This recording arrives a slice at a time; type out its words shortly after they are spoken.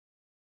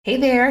Hey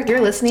there,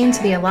 you're listening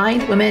to the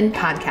Aligned Women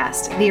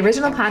Podcast, the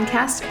original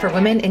podcast for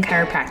women in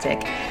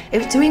chiropractic.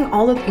 If doing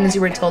all the things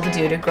you were told to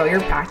do to grow your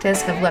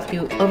practice have left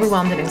you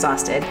overwhelmed and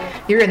exhausted,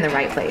 you're in the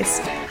right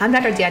place. I'm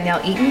Dr. Danielle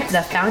Eaton,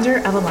 the founder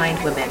of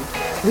Aligned Women.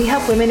 We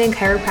help women in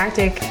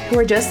chiropractic who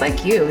are just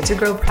like you to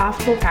grow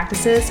profitable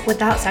practices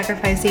without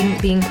sacrificing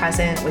being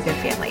present with your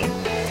family.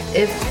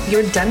 If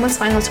you're done with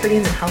spinal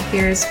screenings and health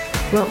fears,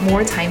 want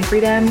more time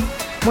freedom,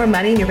 more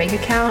money in your bank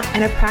account,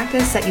 and a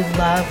practice that you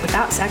love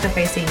without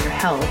sacrificing your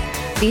health,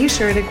 be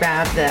sure to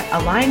grab the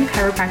Aligned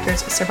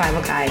Chiropractors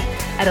Survival Guide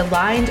at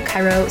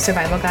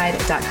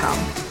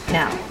alignedchirosurvivalguide.com.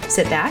 Now,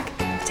 sit back,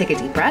 take a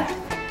deep breath,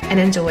 and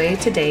enjoy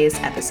today's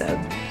episode.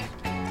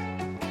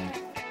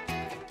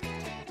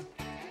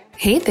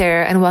 Hey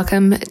there, and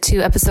welcome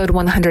to episode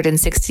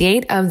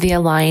 168 of the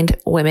Aligned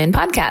Women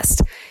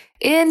Podcast.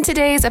 In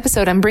today's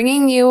episode, I'm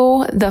bringing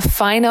you the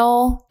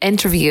final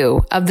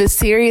interview of the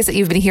series that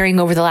you've been hearing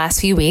over the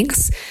last few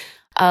weeks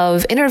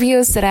of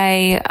interviews that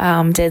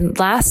I did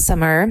last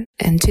summer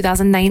in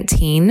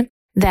 2019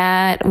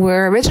 that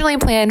were originally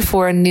planned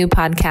for a new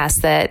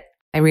podcast that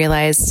I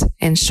realized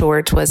in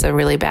short was a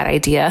really bad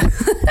idea,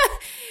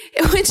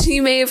 which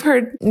you may have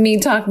heard me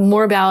talk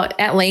more about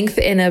at length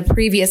in a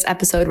previous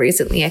episode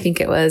recently. I think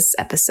it was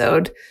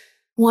episode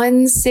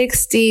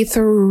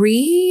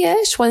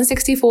 163-ish,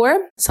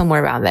 164,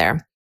 somewhere around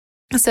there.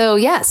 So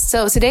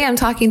today I'm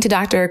talking to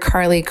Dr.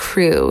 Carly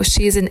Crewe.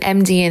 She's an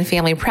MD in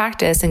family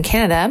practice in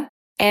Canada,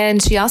 and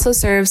she also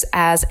serves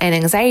as an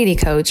anxiety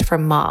coach for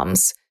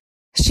moms.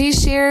 She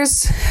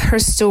shares her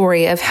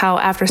story of how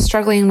after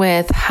struggling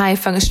with high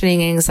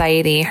functioning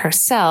anxiety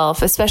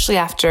herself, especially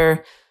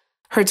after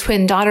her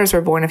twin daughters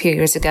were born a few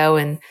years ago,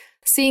 and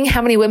seeing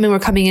how many women were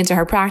coming into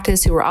her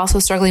practice who were also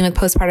struggling with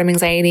postpartum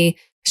anxiety,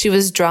 she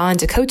was drawn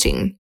to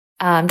coaching.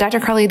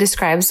 Dr. Carly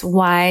describes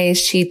why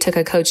she took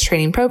a coach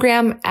training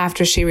program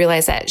after she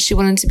realized that she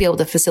wanted to be able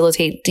to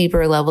facilitate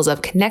deeper levels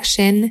of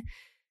connection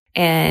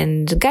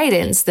and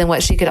guidance than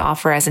what she could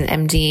offer as an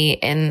MD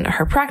in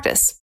her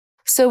practice.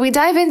 So we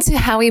dive into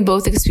how we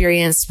both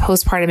experienced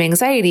postpartum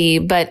anxiety,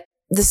 but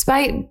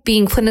despite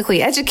being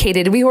clinically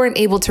educated, we weren't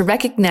able to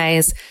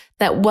recognize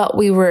that what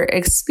we were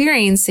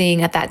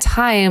experiencing at that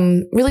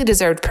time really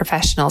deserved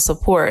professional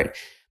support.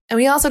 And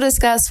we also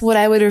discuss what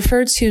I would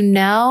refer to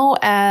now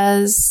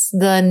as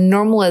the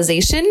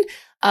normalization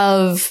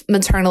of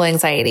maternal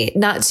anxiety.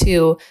 Not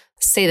to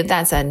say that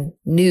that's a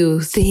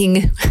new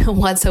thing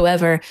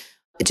whatsoever.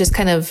 Just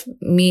kind of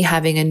me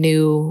having a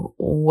new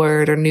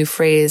word or new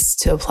phrase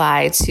to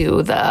apply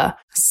to the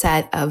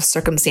set of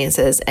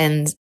circumstances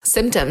and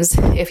symptoms,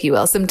 if you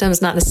will.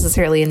 Symptoms not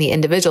necessarily in the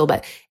individual,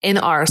 but in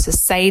our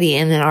society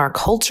and in our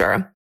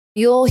culture.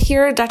 You'll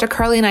hear Dr.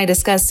 Carly and I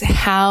discuss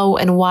how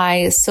and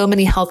why so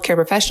many healthcare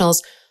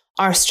professionals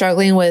are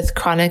struggling with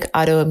chronic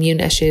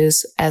autoimmune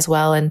issues as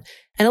well, and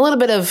a little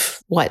bit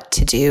of what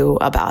to do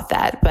about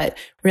that. But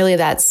really,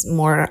 that's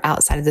more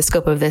outside of the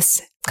scope of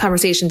this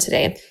conversation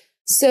today.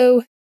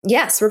 So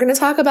yes, we're going to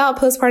talk about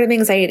postpartum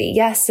anxiety.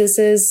 Yes, this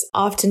is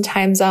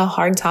oftentimes a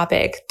hard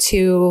topic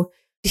to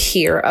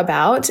hear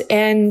about.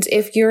 And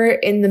if you're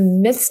in the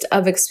midst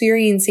of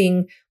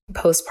experiencing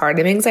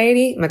postpartum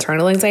anxiety,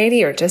 maternal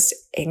anxiety, or just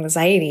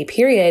anxiety,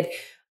 period,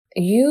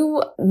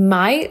 you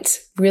might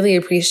really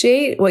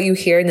appreciate what you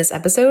hear in this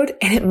episode,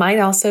 and it might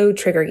also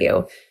trigger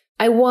you.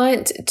 I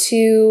want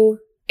to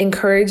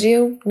encourage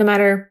you, no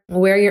matter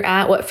where you're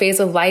at, what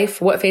phase of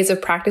life, what phase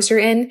of practice you're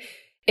in,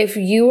 if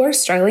you are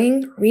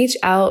struggling, reach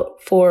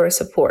out for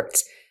support.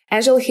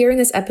 As you'll hear in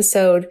this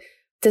episode,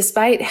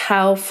 despite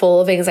how full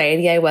of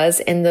anxiety I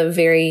was in the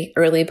very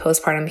early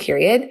postpartum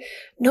period,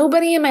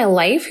 nobody in my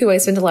life who I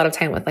spent a lot of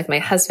time with, like my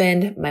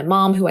husband, my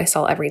mom, who I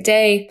saw every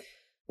day,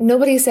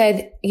 nobody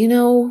said,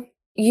 you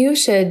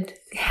should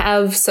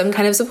have some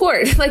kind of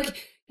support. Like,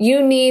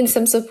 you need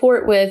some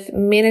support with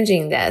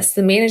managing this,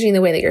 managing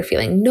the way that you're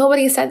feeling.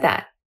 Nobody said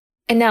that.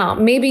 And now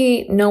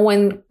maybe no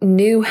one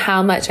knew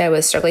how much I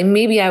was struggling.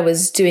 Maybe I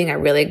was doing a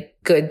really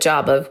good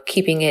job of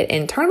keeping it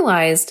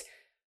internalized.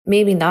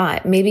 Maybe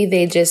not. Maybe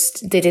they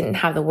didn't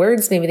have the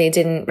words. Maybe they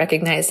didn't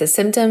recognize the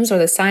symptoms or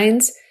the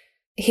signs.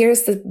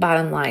 Here's the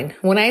bottom line.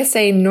 When I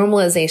say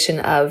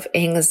normalization of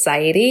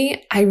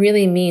anxiety, I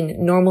really mean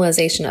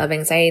normalization of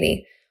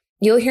anxiety.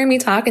 You'll hear me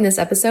talk in this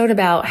episode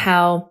about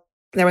how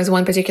there was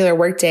one particular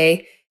work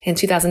day in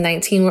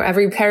 2019 where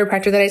every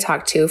chiropractor that I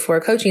talked to for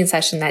a coaching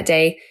session that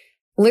day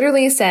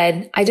literally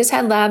said, I just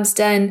had labs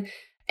done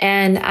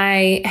and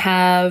I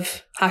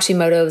have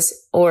Hashimoto's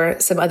or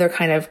some other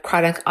kind of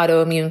chronic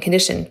autoimmune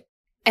condition.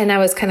 And I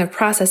was kind of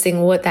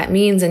processing what that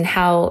means and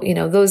how,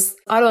 those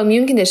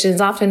autoimmune conditions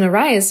often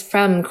arise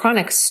from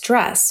chronic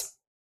stress.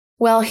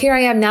 Well, here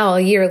I am now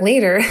a year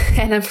later,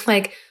 and I'm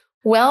like,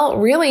 well,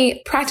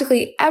 really,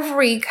 practically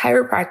every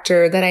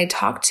chiropractor that I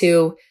talk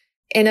to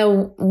in a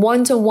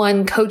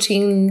one-to-one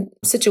coaching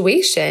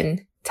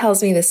situation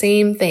tells me the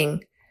same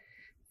thing.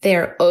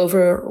 They're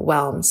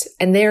overwhelmed,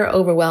 and they're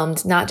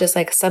overwhelmed not just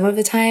like some of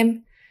the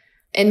time,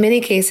 in many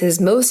cases,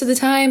 most of the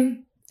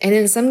time, and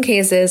in some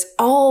cases,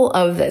 all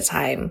of the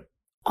time.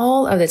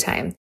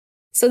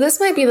 So this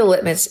might be the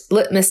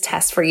litmus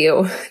test for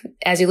you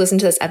as you listen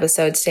to this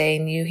episode today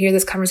and you hear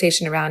this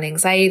conversation around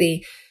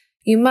anxiety.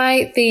 You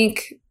might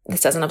think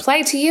this doesn't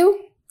apply to you,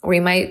 or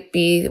you might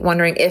be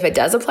wondering if it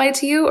does apply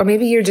to you, or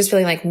maybe you're just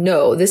feeling like,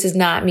 no, this is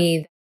not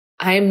me.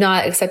 I'm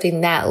not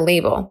accepting that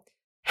label.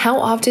 How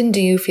often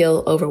do you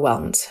feel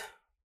overwhelmed?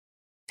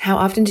 How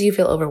often do you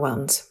feel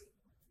overwhelmed?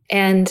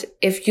 And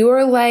if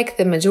you're like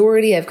the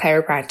majority of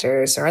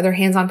chiropractors or other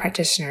hands-on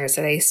practitioners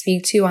that I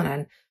speak to on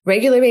a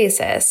regular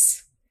basis,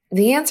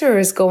 the answer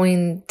is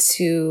going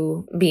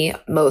to be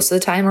most of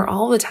the time or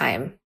all the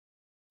time.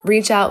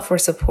 Reach out for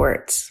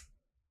support.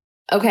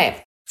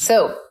 Okay,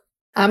 so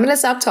I'm going to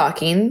stop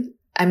talking.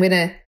 I'm going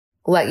to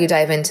let you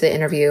dive into the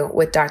interview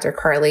with Dr.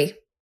 Carly.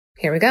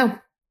 Here we go.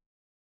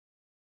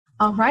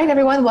 All right,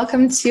 everyone.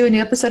 Welcome to a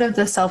new episode of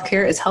the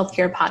Self-Care is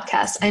Healthcare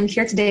podcast. I'm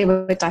here today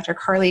with Dr.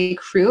 Carly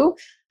Crewe.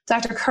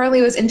 Dr.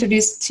 Carly was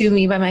introduced to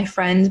me by my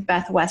friend,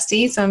 Beth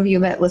Westy. Some of you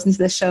that listen to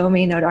the show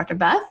may know Dr.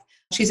 Beth.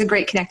 She's a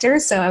great connector,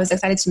 so I was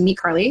excited to meet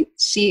Carly.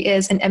 She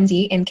is an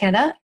MD in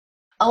Canada.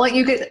 I'll let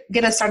you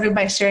get us started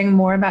by sharing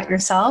more about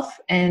yourself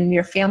and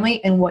your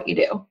family and what you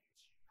do.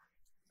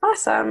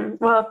 Awesome.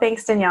 Well,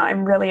 thanks, Danielle.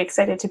 I'm really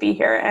excited to be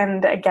here.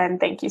 And again,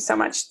 thank you so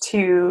much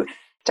to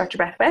Dr.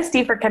 Beth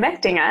Westy for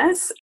connecting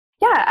us.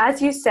 Yeah,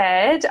 as you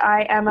said,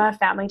 I am a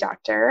family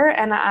doctor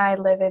and I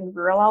live in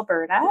rural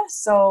Alberta.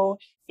 So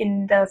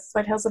in the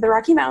foothills of the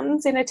Rocky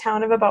Mountains in a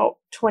town of about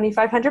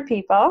 2,500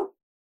 people.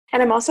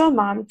 And I'm also a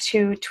mom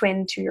to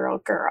twin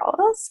 2-year-old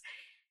girls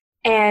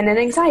and an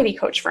anxiety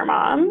coach for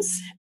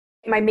moms.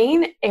 My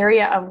main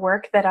area of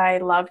work that I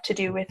love to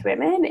do with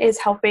women is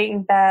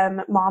helping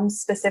them,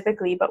 moms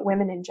specifically, but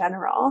women in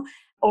general,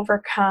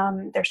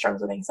 overcome their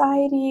struggles with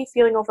anxiety,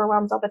 feeling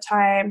overwhelmed all the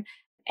time.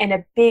 And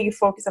a big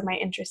focus of my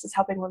interest is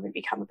helping women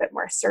become a bit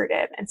more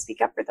assertive and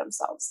speak up for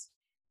themselves.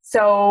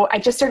 So I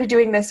just started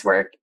doing this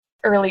work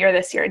earlier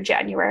this year in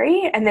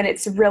January, and then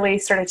it's really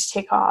started to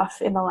take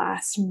off in the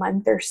last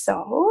month or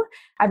so.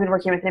 I've been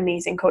working with an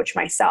amazing coach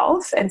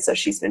myself, and so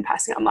she's been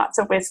passing on lots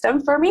of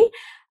wisdom for me.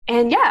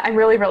 And yeah, I'm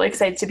really, really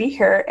excited to be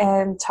here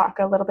and talk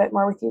a little bit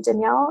more with you,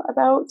 Danielle,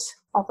 about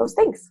all those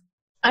things.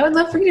 I would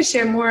love for you to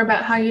share more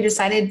about how you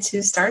decided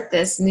to start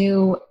this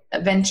new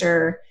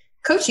venture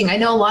coaching. I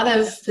know a lot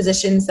of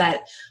physicians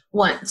that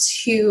want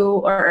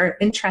to or are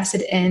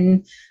interested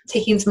in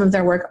taking some of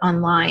their work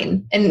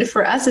online. And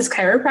for us as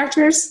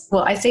chiropractors,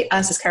 well, I say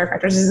us as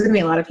chiropractors, there's going to be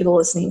a lot of people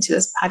listening to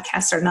this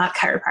podcast are not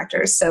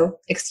chiropractors. So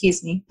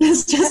excuse me.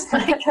 It's just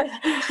like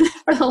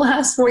for the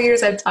last 4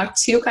 years, I've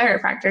talked to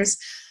chiropractors.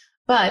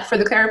 But for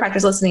the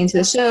chiropractors listening to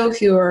the show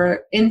who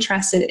are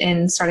interested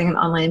in starting an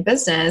online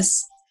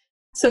business,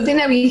 something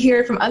that we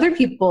hear from other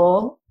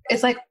people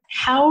is like,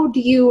 how do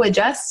you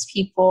adjust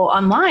people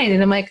online?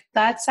 And I'm like,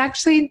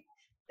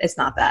 it's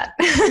not that.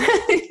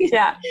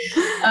 Yeah.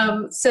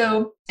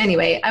 So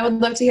anyway, I would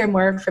love to hear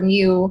more from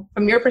you,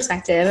 from your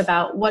perspective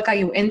about what got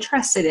you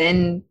interested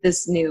in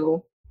this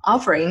new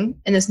offering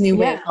and this new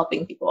way of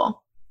helping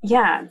people.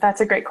 Yeah,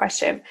 that's a great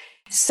question.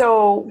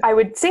 So I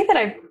would say that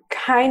I've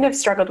kind of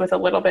struggled with a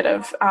little bit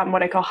of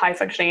what I call high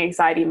functioning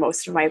anxiety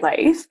most of my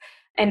life.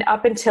 And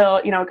up until,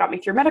 it got me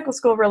through medical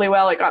school really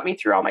well. It got me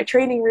through all my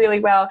training really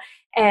well.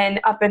 And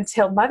up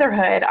until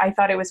motherhood, I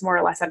thought it was more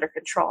or less under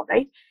control,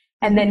 right?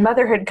 And then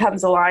motherhood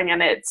comes along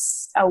and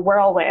it's a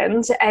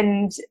whirlwind.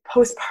 And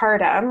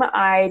postpartum,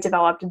 I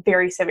developed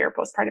very severe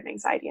postpartum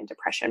anxiety and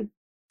depression.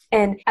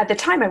 And at the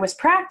time I was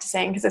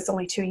practicing, because it's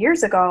only 2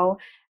 years ago,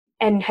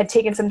 and had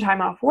taken some time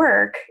off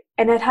work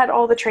and had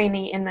all the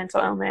training in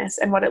mental illness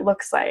and what it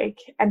looks like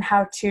and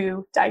how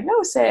to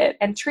diagnose it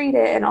and treat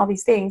it and all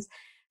these things.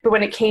 But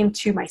when it came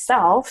to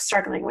myself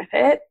struggling with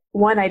it,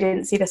 1, I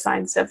didn't see the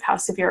signs of how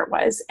severe it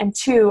was. And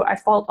 2, I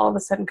felt all of a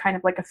sudden kind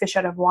of like a fish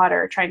out of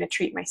water trying to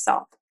treat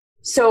myself.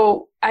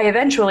 So I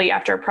eventually,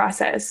 after a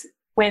process,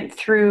 went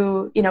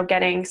through,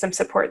 getting some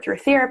support through a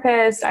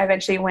therapist. I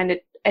eventually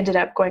ended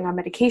up going on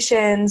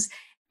medications.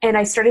 And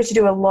I started to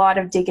do a lot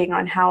of digging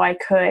on how I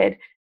could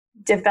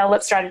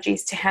develop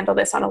strategies to handle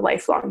this on a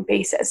lifelong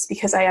basis,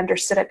 because I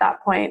understood at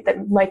that point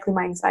that likely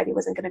my anxiety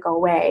wasn't going to go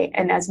away.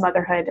 And as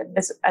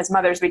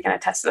mothers, we can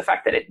attest to the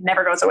fact that it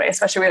never goes away,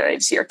 especially when you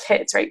see your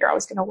kids, right? You're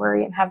always going to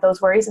worry and have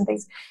those worries and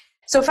things.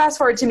 So fast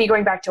forward to me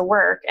going back to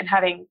work and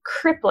having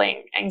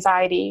crippling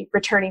anxiety,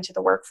 returning to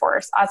the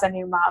workforce as a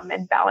new mom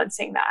and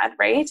balancing that,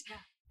 right? Yeah.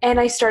 And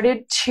I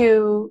started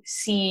to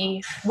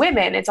see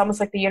women. It's almost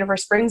like the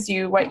universe brings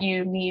you what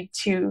you need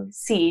to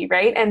see,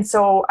 right? And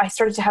so I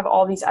started to have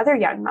all these other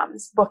young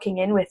moms booking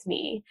in with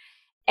me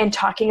and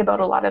talking about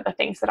a lot of the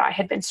things that I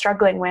had been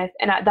struggling with.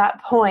 And at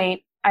that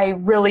point, I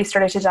really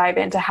started to dive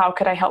into how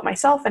could I help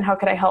myself and how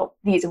could I help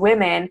these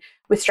women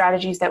with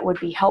strategies that would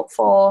be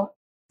helpful,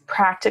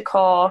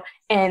 practical,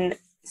 and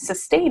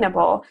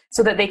sustainable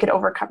so that they could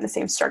overcome the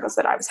same struggles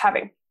that I was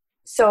having.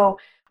 So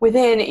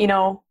within,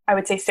 I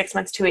would say 6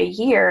 months to a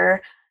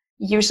year,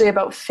 usually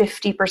about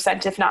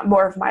 50%, if not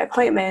more, of my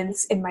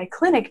appointments in my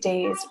clinic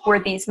days were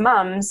these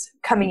moms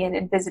coming in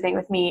and visiting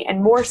with me,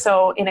 and more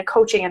so in a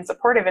coaching and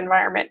supportive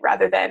environment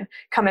rather than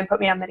come and put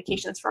me on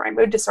medications for my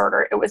mood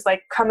disorder. It was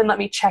like, come and let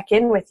me check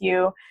in with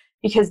you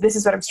because this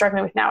is what I'm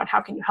struggling with now and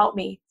how can you help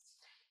me?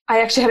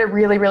 I actually had a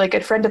really, really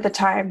good friend at the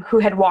time who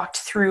had walked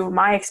through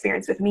my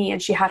experience with me,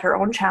 and she had her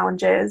own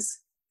challenges.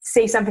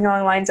 Say something along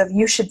the lines of,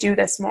 you should do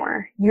this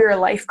more. You're a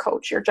life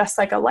coach. You're just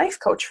like a life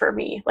coach for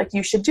me. Like,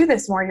 you should do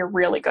this more. You're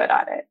really good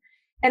at it.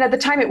 And at the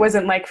time, it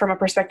wasn't like from a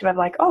perspective of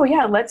like, oh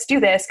yeah, let's do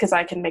this because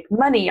I can make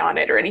money on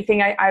it or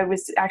anything. I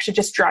was actually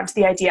just drawn to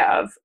the idea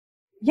of,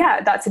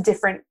 yeah, that's a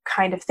different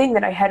kind of thing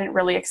that I hadn't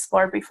really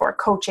explored before,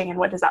 coaching, and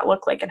what does that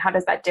look like and how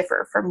does that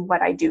differ from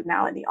what I do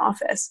now in the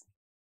office.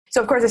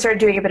 So of course I started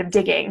doing a bit of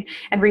digging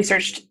and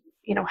researched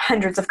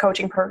hundreds of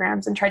coaching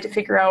programs and tried to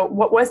figure out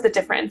what was the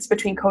difference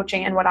between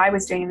coaching and what I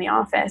was doing in the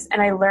office.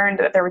 And I learned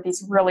that there were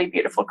these really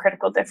beautiful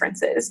critical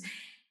differences.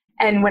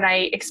 And when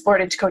I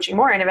explored into coaching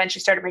more and eventually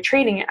started my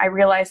training, I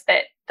realized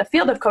that the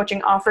field of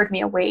coaching offered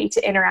me a way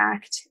to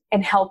interact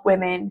and help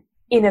women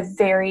in a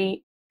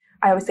very,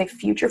 I would say,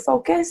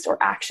 future-focused or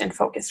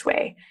action-focused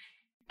way.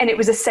 And it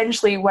was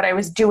essentially what I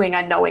was doing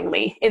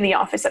unknowingly in the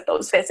office at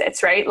those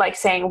visits, right? Like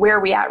saying, where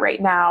are we at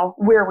right now?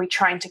 Where are we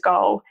trying to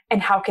go?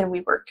 And how can we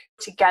work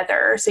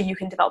together so you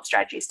can develop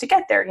strategies to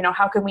get there?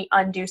 How can we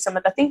undo some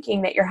of the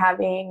thinking that you're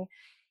having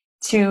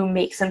to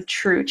make some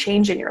true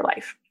change in your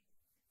life?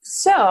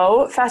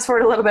 So fast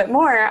forward a little bit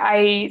more,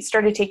 I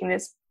started taking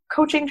this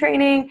coaching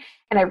training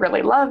and I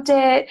really loved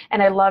it.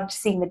 And I loved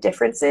seeing the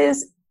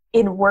differences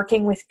in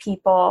working with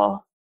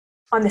people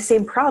on the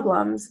same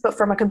problems, but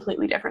from a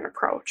completely different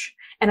approach.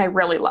 And I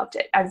really loved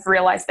it. I've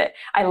realized that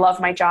I love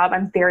my job.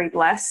 I'm very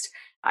blessed.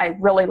 I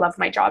really love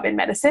my job in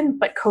medicine,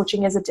 but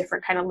coaching is a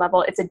different kind of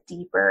level. It's a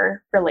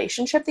deeper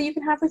relationship that you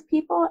can have with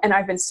people. And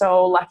I've been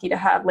so lucky to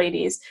have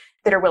ladies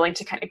that are willing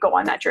to kind of go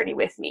on that journey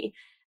with me.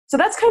 So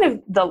that's kind of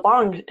the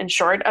long and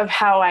short of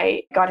how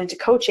I got into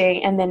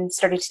coaching and then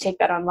started to take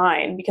that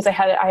online, because I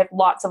have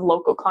lots of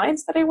local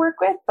clients that I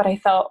work with, but I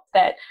felt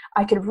that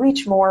I could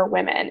reach more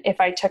women if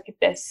I took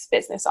this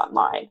business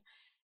online.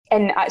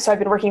 And so I've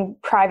been working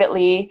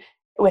privately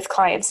with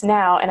clients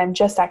now, and I'm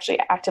just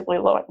actually actively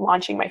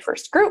launching my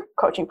first group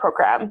coaching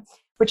program,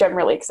 which I'm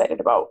really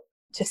excited about,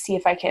 to see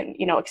if I can,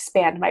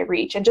 expand my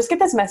reach and just get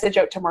this message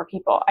out to more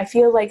people. I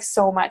feel like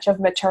so much of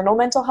maternal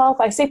mental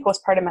health, I say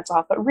postpartum mental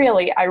health, but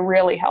really, I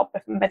really help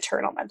with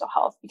maternal mental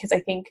health, because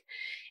I think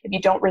if you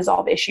don't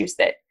resolve issues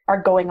that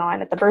are going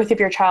on at the birth of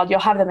your child,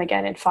 you'll have them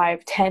again in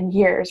 5-10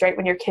 years, right?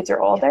 When your kids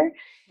are older.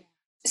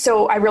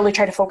 So I really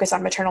try to focus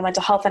on maternal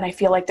mental health. And I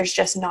feel like there's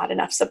just not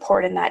enough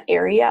support in that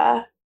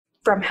area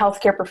from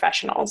healthcare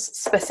professionals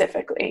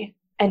specifically,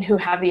 and who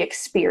have the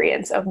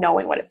experience of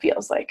knowing what it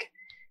feels like.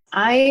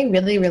 I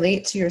really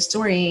relate to your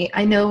story.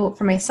 I know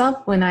for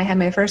myself, when I had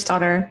my first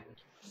daughter,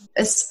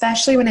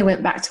 especially when I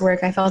went back to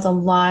work, I felt a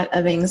lot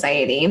of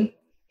anxiety.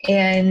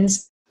 And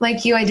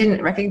like you, I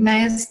didn't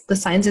recognize the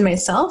signs in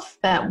myself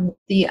that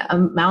the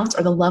amount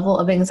or the level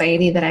of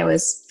anxiety that I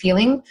was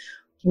feeling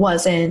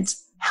wasn't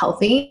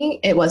healthy.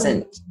 It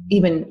wasn't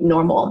even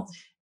normal.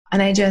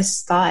 And I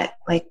just thought,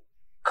 like,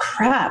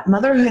 crap,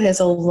 motherhood is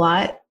a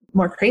lot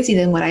more crazy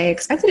than what I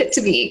expected it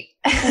to be.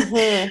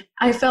 Mm-hmm.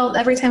 I felt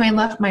every time I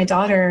left my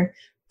daughter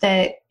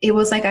that it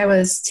was like I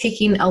was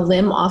taking a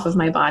limb off of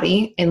my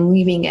body and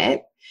leaving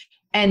it.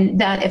 And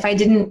that if I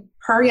didn't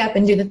hurry up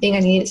and do the thing I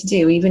needed to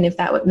do, even if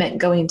that meant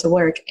going to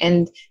work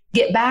and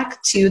get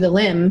back to the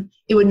limb,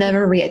 it would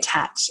never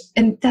reattach.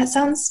 And that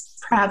sounds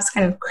perhaps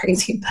kind of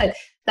crazy, but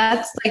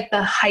that's like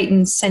the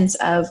heightened sense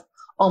of,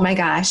 oh my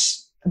gosh,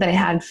 that I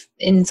had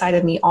inside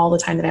of me all the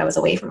time that I was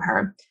away from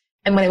her.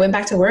 And when I went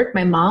back to work,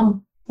 my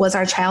mom was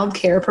our child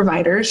care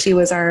provider. She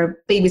was our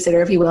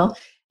babysitter, if you will.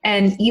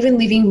 And even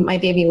leaving my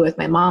baby with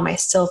my mom, I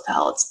still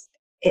felt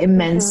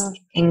immense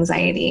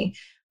anxiety.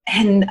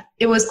 And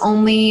it was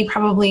only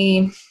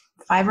probably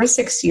 5 or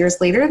 6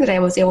 years later that I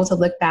was able to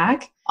look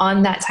back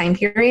on that time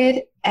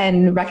period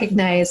and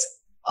recognize,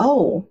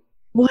 oh,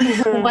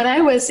 what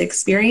I was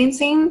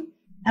experiencing,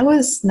 that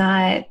was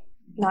not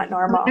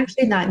normal.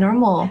 Actually not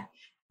normal.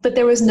 But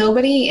there was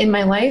nobody in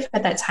my life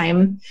at that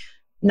time,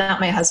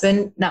 not my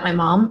husband, not my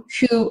mom,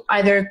 who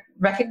either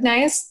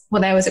recognized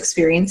what I was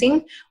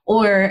experiencing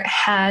or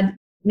had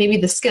maybe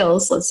the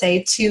skills, let's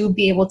say, to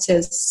be able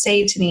to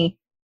say to me,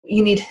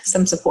 you need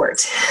some support.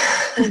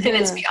 Mm-hmm. And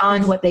it's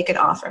beyond what they could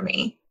offer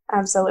me.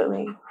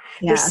 Absolutely.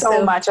 Yeah, There's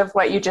so much of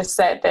what you just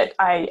said that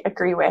I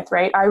agree with,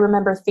 right? I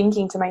remember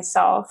thinking to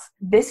myself,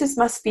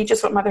 must be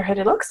just what motherhood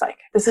looks like.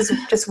 This is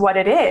just what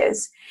it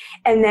is.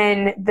 And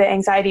then the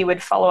anxiety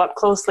would follow up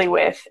closely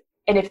with,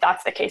 and if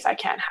that's the case, I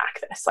can't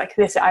hack this. Like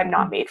this, I'm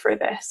not made for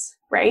this,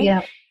 right?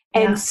 Yeah.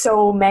 And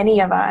so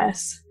many of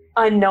us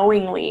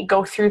unknowingly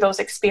go through those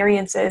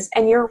experiences.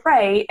 And you're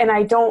right. And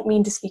I don't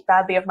mean to speak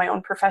badly of my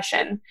own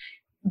profession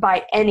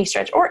by any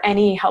stretch, or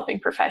any helping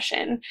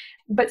profession.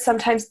 But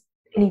sometimes,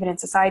 and even in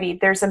society,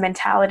 there's a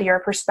mentality or a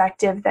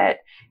perspective that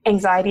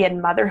anxiety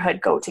and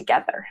motherhood go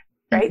together.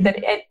 right?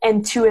 Mm-hmm. That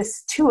and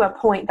to a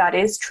point that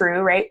is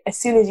true, right? As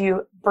soon as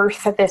you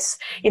birth this,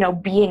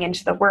 being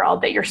into the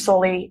world that you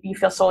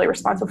feel solely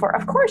responsible for,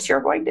 of course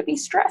you're going to be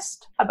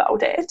stressed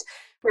about it,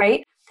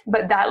 right?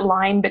 But that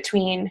line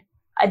between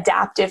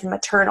adaptive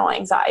maternal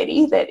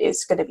anxiety that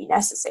is going to be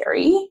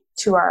necessary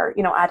to our,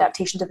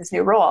 adaptation to this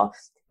new role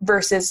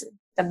versus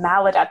the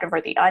maladaptive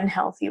or the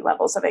unhealthy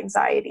levels of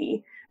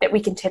anxiety that we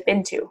can tip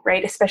into,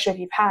 right? Especially if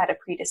you've had a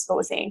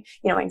predisposing,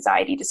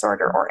 anxiety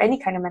disorder or any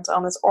kind of mental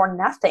illness or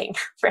nothing,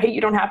 right?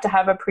 You don't have to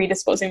have a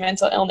predisposing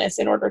mental illness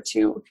in order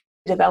to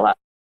develop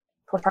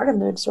postpartum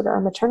mood disorder or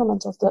maternal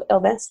mental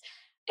illness.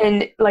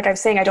 And like I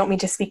was saying, I don't mean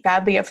to speak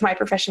badly of my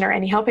profession or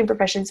any helping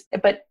professions,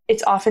 but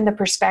it's often the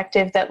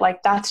perspective that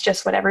that's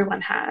just what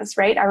everyone has,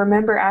 right? I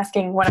remember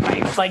asking one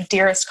of my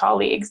dearest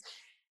colleagues,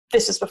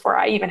 this was before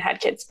I even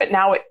had kids, but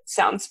now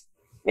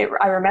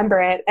I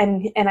remember it.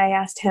 And I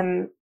asked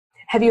him,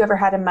 have you ever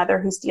had a mother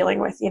who's dealing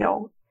with,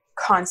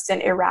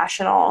 constant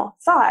irrational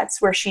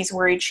thoughts where she's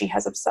worried she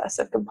has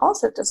obsessive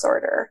compulsive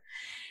disorder?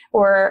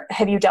 Or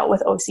have you dealt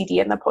with OCD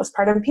in the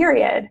postpartum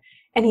period?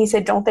 And he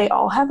said, don't they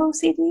all have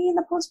OCD in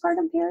the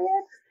postpartum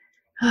period?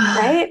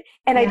 Right?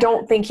 And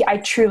yeah. I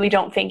truly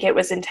don't think it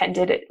was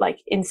intended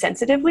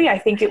insensitively. I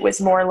think it was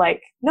more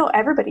no,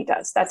 everybody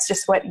does. That's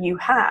just what you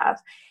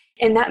have.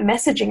 And that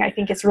messaging, I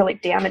think, is really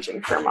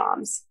damaging for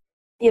moms,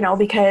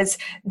 because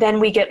then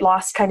we get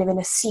lost kind of in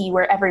a sea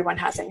where everyone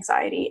has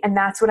anxiety. And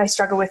that's what I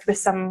struggle with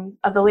some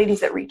of the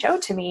ladies that reach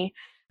out to me.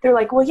 They're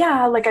like, well,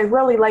 yeah, I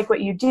really like what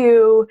you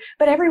do,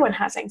 but everyone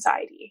has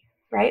anxiety.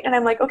 Right. And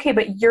I'm like, okay,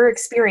 but your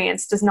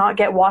experience does not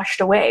get washed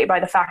away by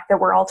the fact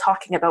that we're all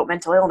talking about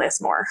mental illness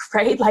more,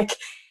 right?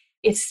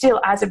 It's still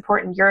as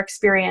important. Your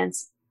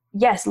experience,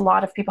 yes, a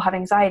lot of people have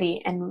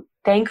anxiety, and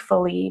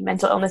thankfully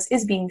mental illness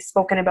is being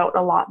spoken about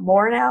a lot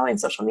more now in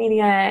social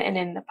media and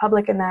in the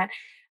public and that,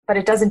 but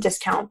it doesn't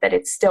discount that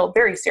it's still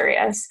very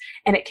serious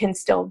and it can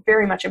still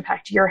very much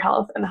impact your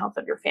health and the health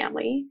of your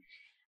family.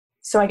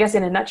 So I guess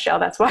in a nutshell,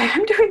 that's why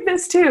I'm doing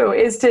this too,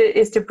 is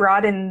to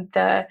broaden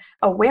the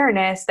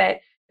awareness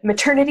that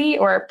maternity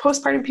or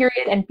postpartum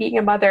period and being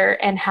a mother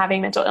and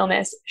having mental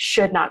illness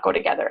should not go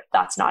together.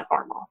 That's not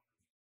normal.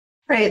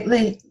 Right.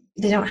 They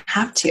don't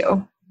have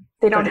to.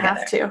 They don't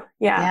have to.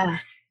 Yeah.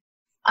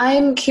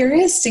 I'm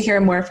curious to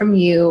hear more from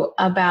you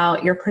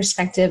about your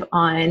perspective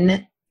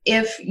on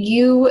if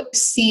you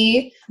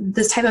see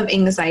this type of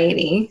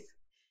anxiety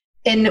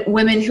in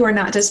women who are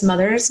not just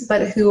mothers,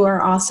 but who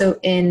are also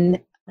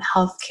in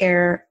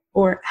healthcare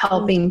or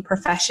helping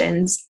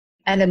professions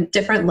at a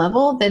different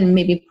level than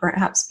maybe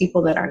perhaps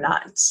people that are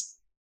not.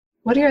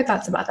 What are your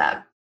thoughts about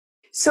that?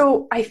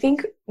 So I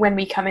think when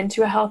we come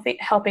into a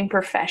helping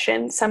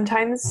profession,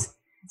 sometimes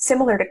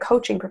similar to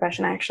coaching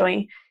profession,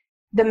 actually,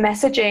 the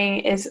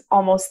messaging is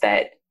almost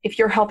that if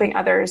you're helping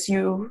others,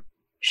 you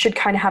should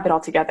kind of have it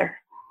all together,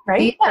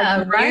 right?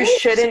 Yeah, right? You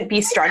shouldn't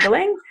be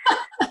struggling,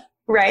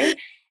 right?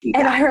 Yeah.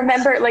 And I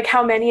remember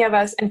how many of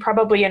us, and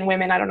probably in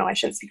women, I don't know, I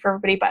shouldn't speak for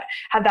everybody, but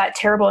have that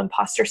terrible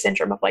imposter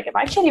syndrome of if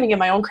I can't even get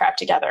my own crap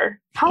together,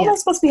 how am I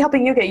supposed to be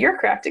helping you get your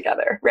crap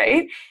together,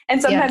 right?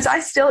 And sometimes I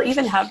still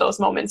even have those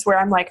moments where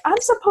I'm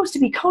I'm supposed to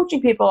be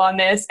coaching people on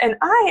this and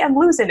I am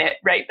losing it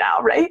right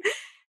now, right?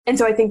 And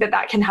so I think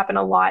that can happen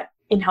a lot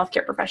in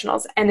healthcare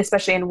professionals, and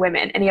especially in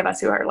women. Any of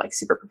us who are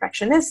super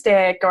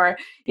perfectionistic or,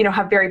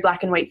 have very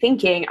black and white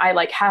thinking,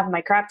 I have my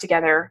crap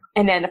together.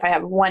 And then if I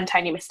have one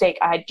tiny mistake,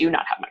 I do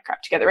not have my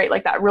crap together,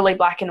 right? That really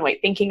black and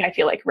white thinking, I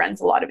feel runs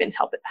a lot of in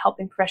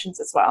helping professions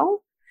as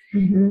well.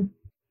 Mm-hmm.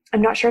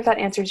 I'm not sure if that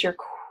answers your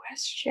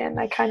question.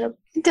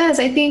 It does.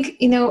 I think,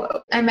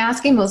 I'm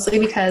asking mostly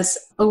because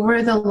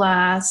over the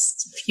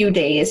last few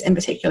days in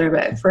particular,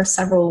 but for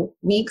several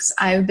weeks,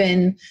 I've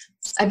been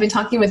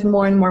talking with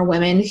more and more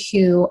women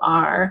who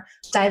are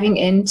diving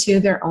into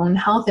their own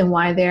health and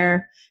why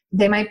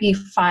they might be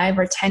 5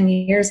 or 10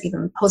 years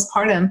even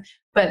postpartum,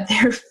 but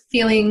they're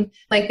feeling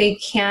like they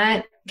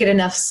can't get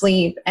enough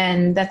sleep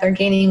and that they're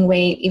gaining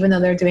weight even though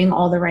they're doing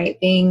all the right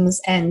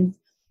things. And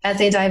as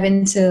they dive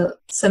into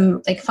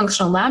some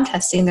functional lab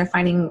testing, they're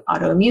finding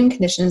autoimmune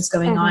conditions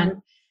going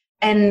on.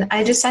 And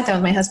I just sat down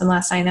with my husband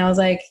last night and I was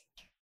like,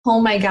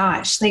 oh my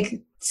gosh,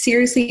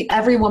 seriously,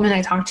 every woman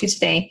I talked to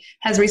today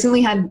has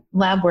recently had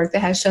lab work that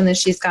has shown that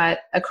she's got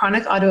a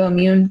chronic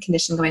autoimmune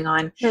condition going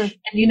on. And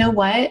you know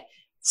what?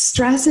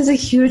 Stress is a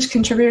huge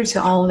contributor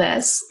to all of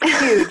this.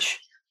 Huge.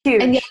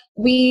 And yet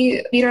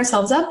we beat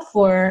ourselves up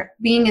for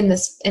being in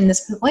this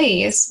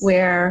place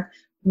where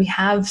we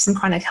have some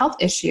chronic health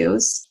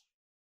issues.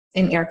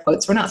 In air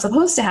quotes, we're not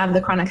supposed to have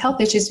the chronic health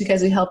issues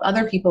because we help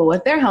other people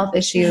with their health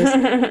issues.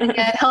 And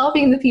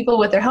helping the people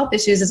with their health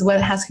issues is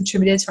what has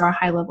contributed to our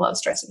high level of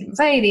stress and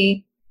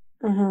anxiety.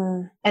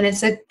 And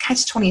it's a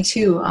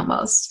catch-22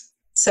 almost.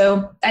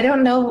 So I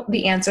don't know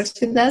the answer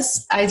to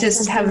this. I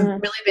just have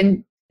really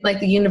been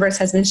the universe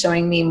has been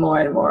showing me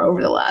more and more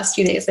over the last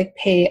few days,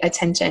 pay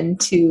attention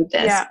to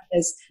this.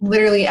 Because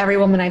literally every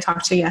woman I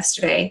talked to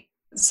yesterday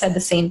said the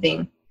same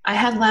thing. I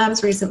had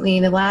labs recently.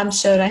 The lab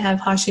showed I have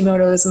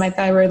Hashimoto's. My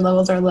thyroid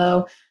levels are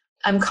low.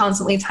 I'm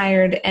constantly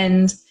tired.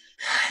 And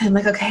I'm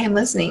okay, I'm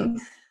listening.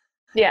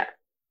 Yeah.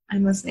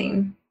 I'm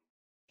listening.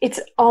 It's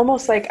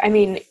almost like, I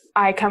mean,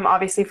 I come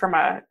obviously from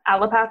a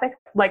allopathic,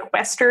 like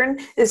Western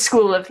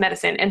school of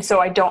medicine. And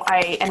so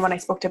and when I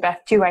spoke to Beth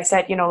too, I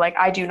said, like,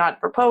 I do not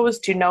propose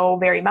to know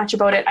very much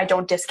about it. I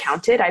don't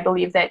discount it. I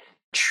believe that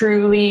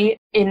truly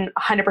in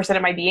 100%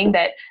 of my being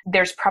that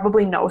there's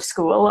probably no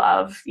school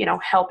of,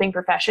 helping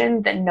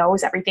profession that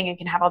knows everything and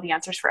can have all the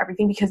answers for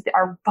everything, because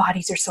our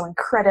bodies are so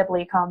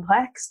incredibly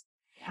complex.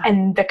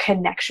 And the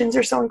connections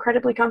are so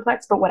incredibly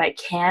complex. But what I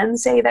can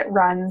say that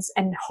runs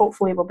and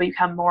hopefully will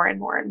become more and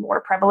more and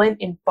more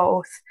prevalent in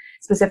both,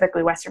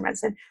 specifically Western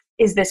medicine,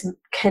 is this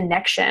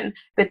connection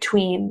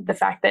between the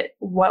fact that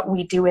what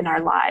we do in our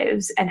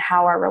lives and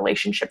how our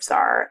relationships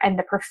are and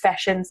the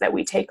professions that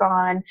we take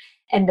on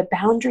and the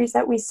boundaries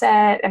that we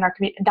set and our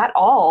community, that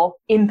all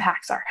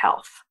impacts our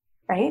health,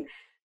 right?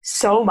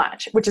 So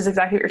much, which is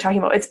exactly what you're talking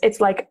about. It's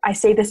like, I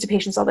say this to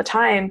patients all the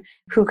time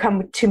who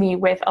come to me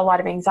with a lot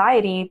of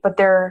anxiety, but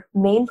their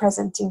main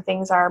presenting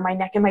things are, my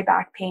neck and my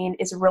back pain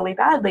is really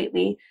bad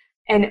lately.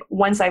 And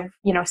once I've,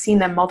 seen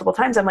them multiple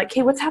times, I'm like,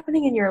 hey, what's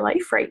happening in your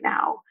life right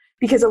now?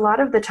 Because a lot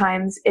of the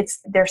times it's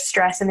their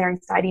stress and their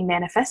anxiety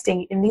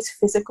manifesting in these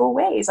physical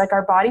ways. Like,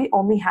 our body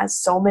only has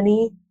so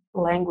many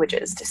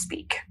languages to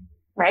speak,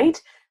 right?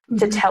 Mm-hmm.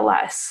 To tell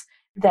us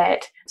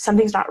that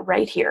something's not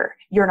right here.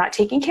 You're not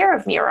taking care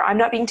of me, or I'm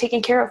not being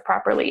taken care of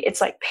properly. It's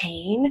like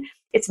pain.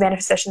 It's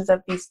manifestations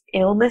of these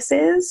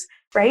illnesses,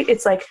 right?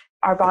 It's like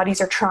our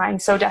bodies are trying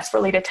so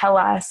desperately to tell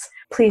us,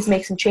 please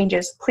make some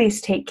changes.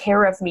 Please take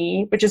care of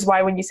me, which is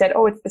why when you said,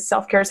 oh, it's the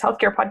Self-Care is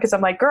Healthcare podcast, I'm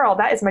like, girl,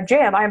 that is my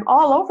jam. I'm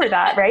all over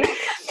that, right?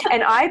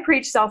 And I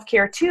preach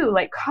self-care too,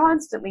 like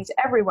constantly to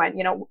everyone,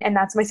 and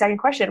that's my second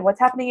question. What's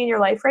happening in your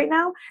life right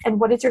now?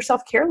 And what does your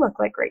self-care look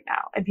like right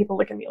now? And people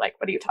look at me like,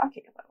 what are you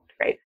talking about,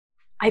 right?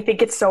 I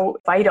think it's so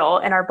vital,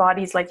 and our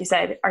bodies, like you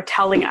said, are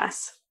telling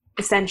us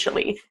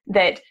essentially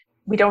that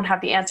we don't have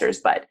the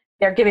answers, but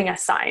they're giving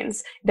us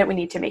signs that we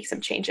need to make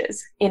some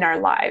changes in our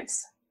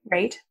lives,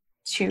 right?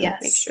 To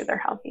make sure they're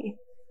healthy.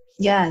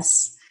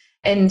 Yes.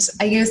 And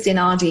I used the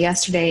analogy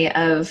yesterday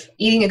of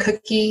eating a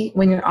cookie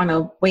when you're on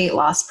a weight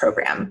loss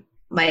program.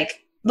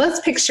 Like, let's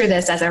picture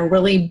this as a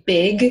really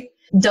big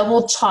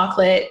double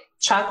chocolate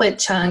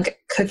chunk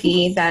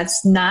cookie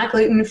that's not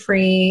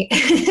gluten-free,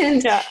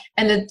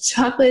 and the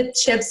chocolate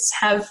chips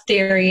have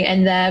dairy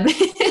in them.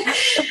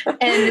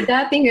 And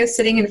that thing is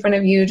sitting in front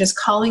of you just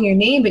calling your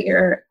name, but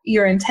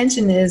your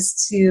intention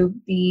is to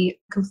be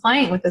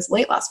compliant with this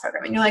weight loss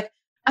program. And you're like,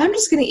 I'm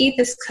just going to eat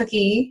this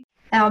cookie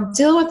and I'll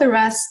deal with the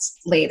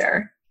rest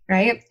later,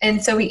 right?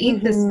 And so we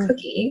eat this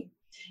cookie,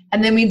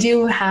 and then we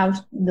do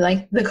have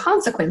like the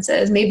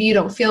consequences. Maybe you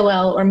don't feel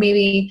well, or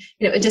maybe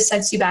it just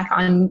sets you back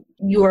on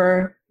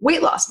your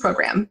weight loss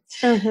program.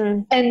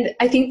 Mm-hmm. And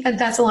I think that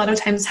that's a lot of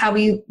times how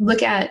we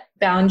look at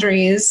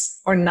boundaries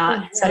or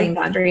not setting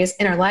boundaries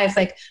in our life.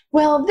 Like,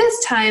 well,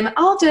 this time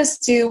I'll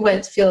just do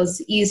what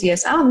feels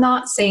easiest. I'll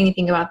not say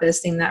anything about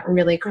this thing that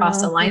really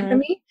crossed a line for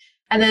me.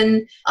 And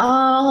then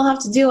I'll have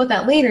to deal with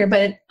that later,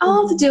 but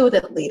I'll have to deal with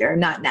it later,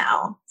 not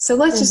now. So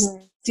let's just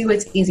do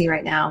what's easy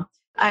right now.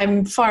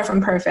 I'm far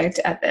from perfect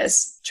at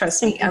this.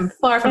 Trust me, I'm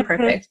far from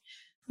perfect.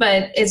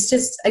 But it's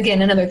just,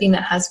 again, another thing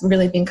that has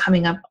really been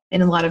coming up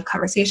in a lot of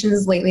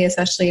conversations lately,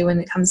 especially when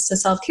it comes to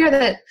self-care,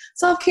 that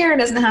self-care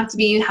doesn't have to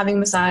be having a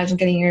massage and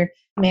getting your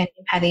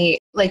mani-pedi.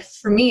 Like,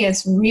 for me,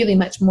 it's really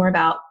much more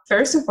about,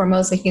 first and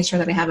foremost, making sure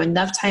that I have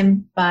enough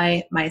time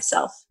by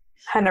myself.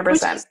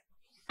 100%.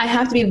 I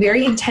have to be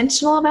very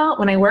intentional about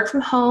when I work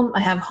from home.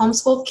 I have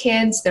homeschooled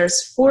kids.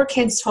 There's 4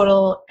 kids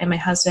total and my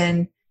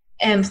husband.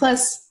 And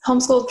plus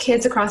homeschooled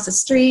kids across the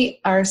street.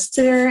 Our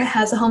sitter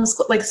has a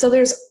homeschool. So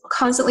there's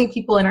constantly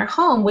people in our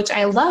home, which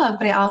I love,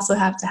 but I also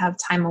have to have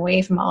time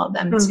away from all of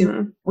them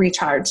to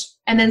recharge.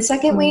 And then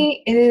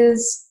secondly, it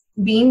is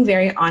being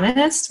very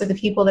honest with the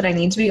people that I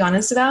need to be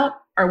honest about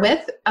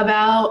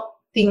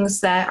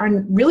things that are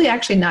really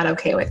actually not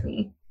okay with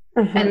me.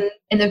 And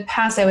in the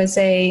past, I would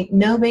say,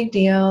 no big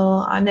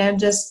deal. I'm going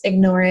to just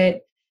ignore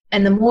it.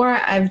 And the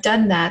more I've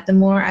done that, the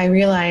more I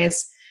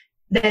realize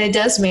that it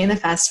does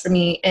manifest for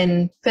me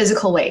in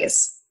physical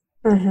ways.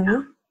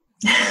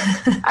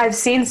 I've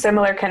seen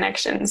similar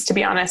connections, to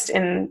be honest,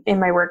 in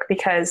my work,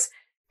 because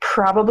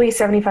probably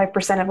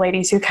 75% of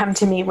ladies who come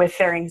to me with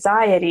their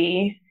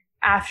anxiety,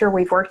 after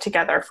we've worked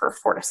together for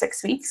 4 to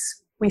 6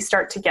 weeks, we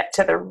start to get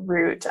to the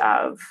root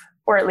of,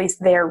 or at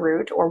least their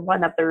root, or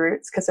one of the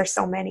roots, because there's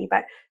so many,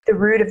 but the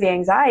root of the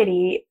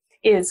anxiety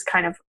is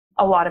kind of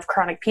a lot of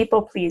chronic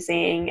people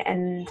pleasing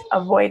and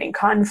avoiding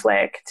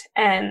conflict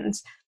and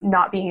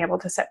not being able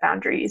to set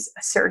boundaries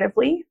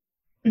assertively.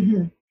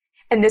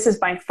 And this is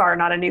by far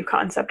not a new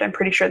concept. I'm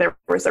pretty sure there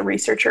was a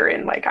researcher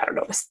in the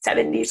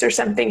 70s or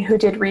something who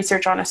did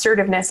research on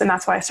assertiveness. And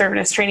that's why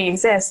assertiveness training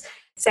exists,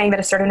 saying that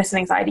assertiveness and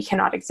anxiety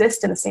cannot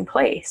exist in the same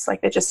place,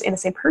 like they're just in the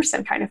same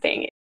person kind of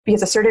thing.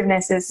 Because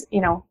assertiveness is,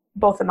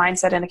 both a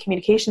mindset and a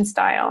communication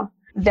style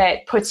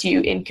that puts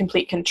you in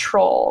complete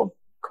control,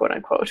 quote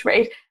unquote,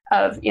 right,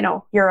 of,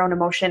 your own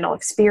emotional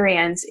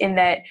experience, in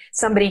that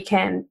somebody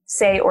can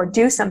say or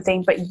do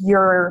something, but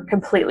you're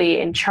completely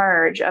in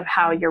charge of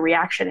how your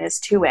reaction is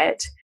to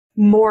it.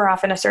 More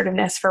often,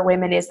 assertiveness for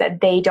women is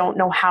that they don't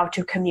know how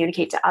to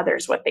communicate to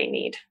others what they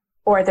need,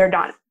 or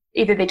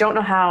either they don't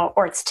know how,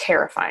 or it's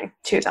terrifying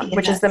to them,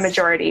 which is the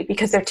majority,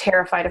 because they're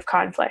terrified of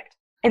conflict.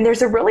 And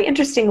there's a really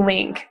interesting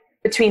link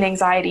between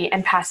anxiety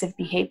and passive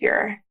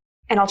behavior.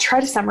 And I'll try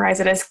to summarize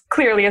it as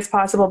clearly as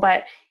possible,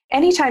 but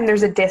anytime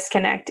there's a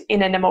disconnect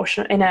in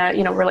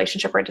a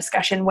relationship or a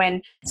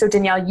discussion, so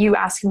Danielle, you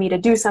ask me to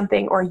do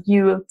something, or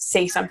you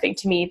say something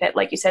to me that,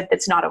 like you said,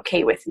 that's not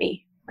okay with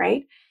me,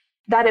 right?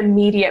 That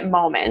immediate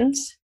moment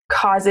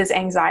causes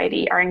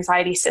anxiety. Our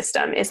anxiety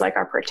system is like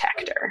our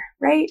protector,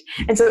 right?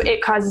 And so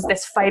it causes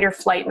this fight or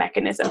flight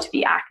mechanism to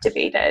be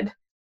activated.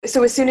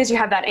 So as soon as you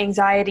have that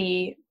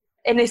anxiety,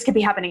 and this could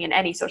be happening in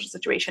any social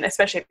situation,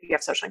 especially if you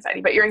have social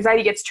anxiety, but your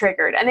anxiety gets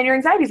triggered. And then your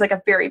anxiety is like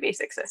a very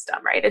basic system,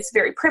 right? It's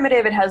very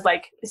primitive. It has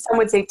some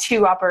would say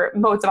 2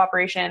 modes of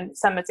operation.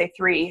 Some would say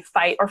 3,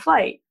 fight or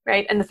flight,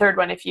 right? And the third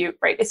one,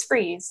 is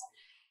freeze.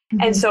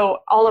 Mm-hmm. And so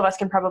all of us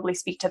can probably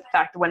speak to the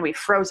fact that when we've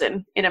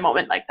frozen in a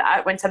moment like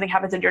that, when something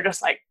happens and you're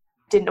just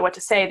didn't know what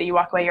to say, that you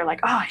walk away, you're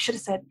like, oh, I should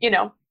have said,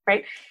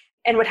 right?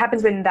 And what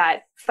happens when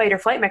that fight or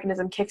flight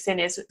mechanism kicks in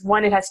is,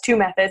 1, it has 2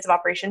 methods of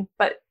operation,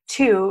 but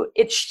 2,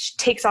 it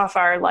takes off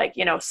our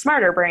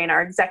smarter brain,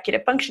 our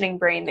executive functioning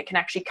brain, that can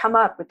actually come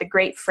up with the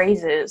great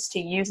phrases to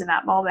use in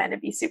that moment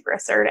and be super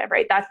assertive,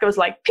 right? That goes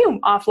boom,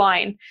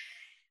 offline.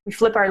 We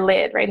flip our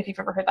lid, right? If you've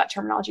ever heard that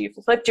terminology, you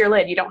flipped your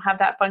lid. You don't have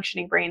that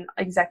functioning brain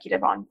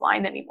executive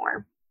online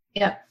anymore.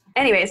 Yeah.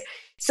 Anyways,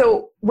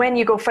 so when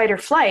you go fight or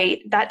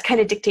flight, that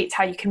kind of dictates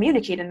how you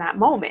communicate in that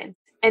moment.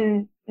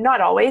 And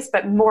not always,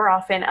 but more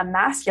often, a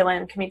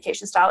masculine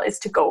communication style is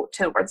to go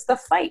towards the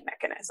fight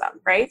mechanism,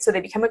 right? So they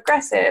become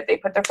aggressive, they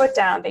put their foot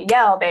down, they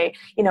yell, they,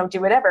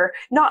 do whatever.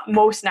 Not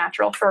most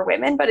natural for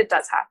women, but it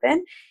does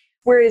happen.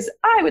 Whereas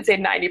I would say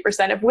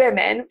 90% of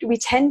women, we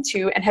tend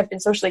to, and have been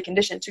socially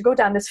conditioned to, go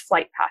down this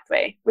flight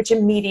pathway, which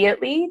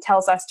immediately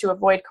tells us to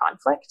avoid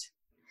conflict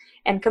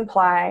and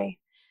comply,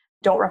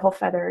 don't ruffle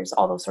feathers,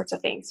 all those sorts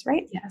of things,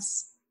 right?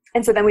 Yes.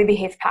 And so then we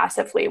behave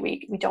passively.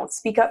 We don't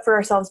speak up for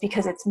ourselves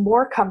because it's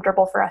more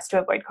comfortable for us to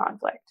avoid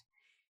conflict.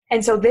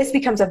 And so this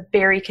becomes a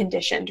very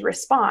conditioned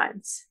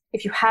response.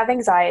 If you have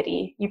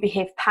anxiety, you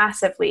behave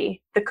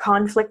passively, the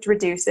conflict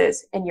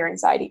reduces and your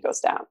anxiety goes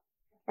down,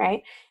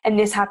 right? And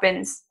this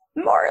happens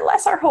more or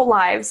less our whole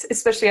lives,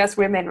 especially as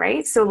women,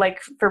 right? So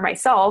for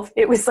myself,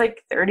 it was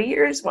 30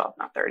 years, well,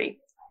 not 30,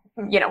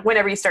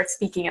 whenever you start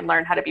speaking and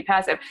learn how to be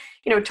passive,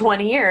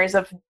 20 years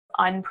of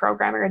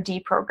unprogramming or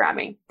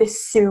deprogramming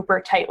this super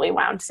tightly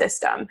wound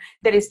system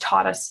that has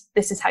taught us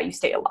this is how you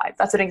stay alive.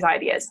 That's what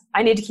anxiety is.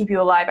 I need to keep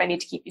you alive. I need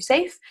to keep you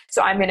safe.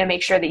 So I'm going to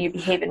make sure that you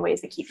behave in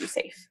ways that keep you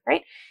safe,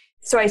 right?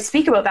 So I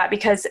speak about that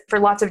because for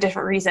lots of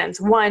different reasons.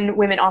 One,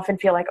 women often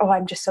feel like, oh,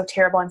 I'm just so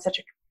terrible. I'm such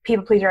a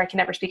people pleaser. I can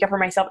never speak up for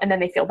myself. And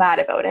then they feel bad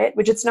about it,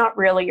 which it's not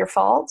really your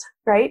fault,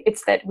 right?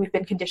 It's that we've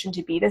been conditioned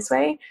to be this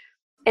way.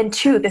 And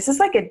 2, this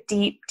is a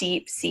deep,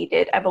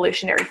 deep-seated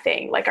evolutionary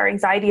thing. Our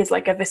anxiety is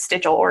like a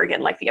vestigial organ,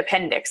 like the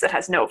appendix that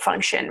has no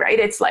function, right?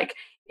 It's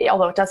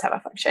although it does have a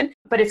function,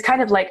 but it's kind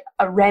of like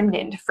a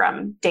remnant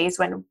from days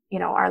when,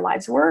 our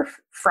lives were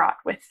fraught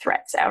with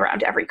threats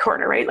around every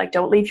corner, right?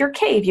 Don't leave your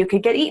cave, you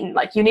could get eaten.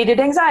 You needed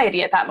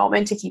anxiety at that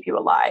moment to keep you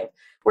alive.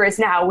 Whereas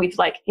now we've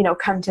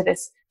come to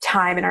this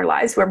time in our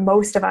lives where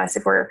most of us,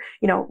 if we're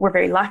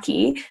very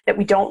lucky that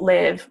we don't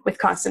live with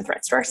constant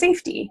threats to our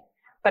safety.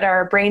 But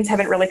our brains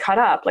haven't really caught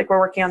up. We're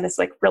working on this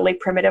really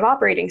primitive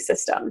operating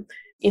system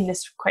in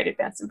this quite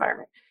advanced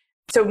environment.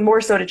 So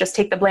more so to just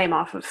take the blame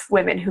off of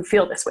women who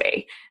feel this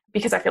way,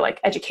 because I feel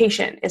like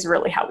education is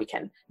really how we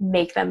can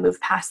make them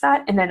move past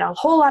that. And then a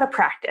whole lot of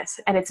practice.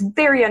 And it's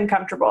very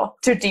uncomfortable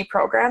to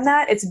deprogram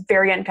that. It's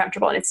very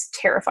uncomfortable and it's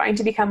terrifying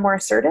to become more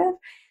assertive.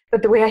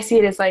 But the way I see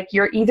it is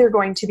you're either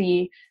going to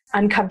be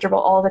uncomfortable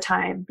all the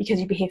time because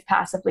you behave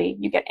passively,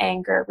 you get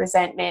anger,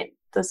 resentment,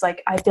 those I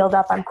build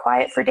up, I'm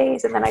quiet for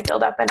days, and then I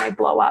build up and I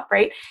blow up,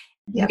 right?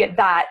 You get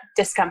that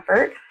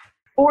discomfort,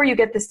 or you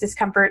get this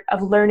discomfort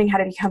of learning how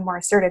to become more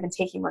assertive and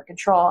taking more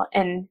control.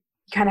 And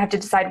you kind of have to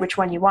decide which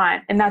one you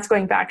want. And that's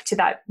going back to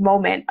that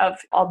moment of,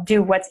 I'll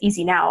do what's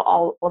easy now.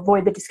 I'll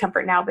avoid the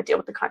discomfort now, but deal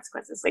with the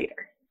consequences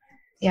later.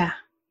 Yeah.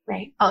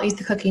 Right. I'll eat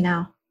the cookie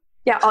now.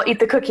 Yeah. I'll eat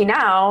the cookie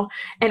now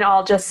and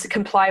I'll just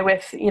comply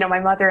with, my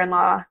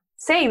mother-in-law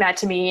saying that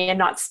to me and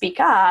not speak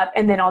up.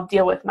 And then I'll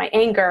deal with my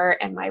anger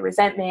and my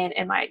resentment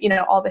and my,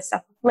 all this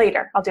stuff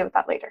later. I'll deal with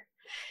that later.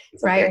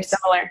 So right. Very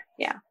similar.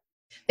 Yeah.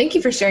 Thank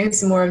you for sharing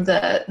some more of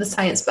the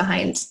science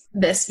behind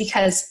this,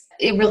 because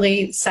it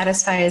really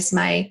satisfies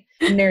my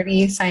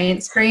nerdy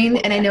science brain.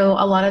 And I know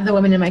a lot of the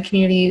women in my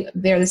community,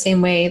 they're the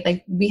same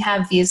way. We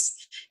have these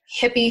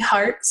hippie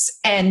hearts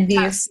and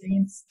these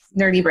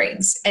nerdy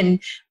brains.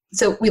 And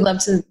so we love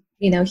to,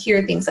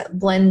 hear things that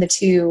blend the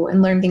two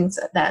and learn things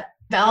that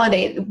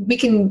validate, we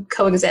can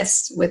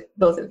coexist with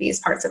both of these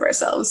parts of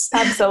ourselves.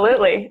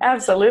 Absolutely.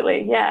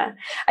 Absolutely. Yeah.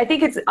 I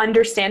think it's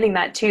understanding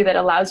that too, that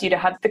allows you to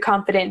have the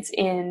confidence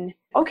in,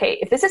 okay,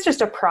 if this is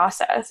just a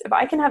process, if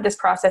I can have this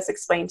process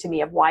explained to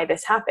me of why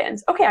this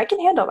happens, okay, I can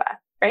handle that,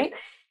 right?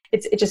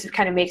 It just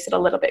kind of makes it a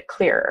little bit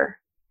clearer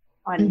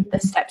on the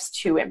steps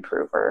to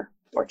improve or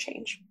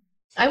change.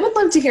 I would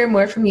love to hear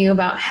more from you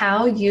about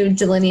how you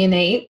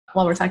delineate,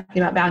 while we're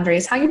talking about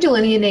boundaries, how you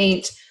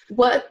delineate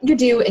what you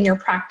do in your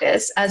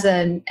practice as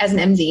an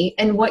MD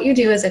and what you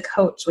do as a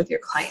coach with your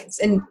clients.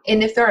 And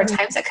if there are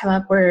times that come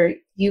up where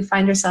you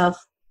find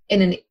yourself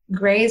in a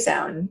gray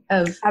zone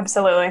of,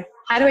 absolutely,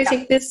 how do I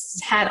take this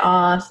hat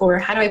off, or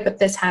how do I put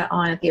this hat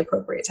on at the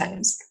appropriate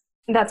times?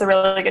 That's a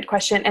really good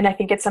question. And I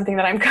think it's something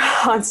that I'm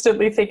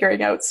constantly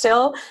figuring out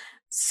still.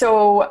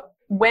 So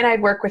when I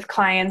work with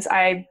clients,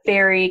 I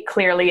very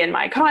clearly in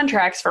my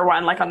contracts, for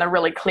one, like on the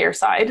really clear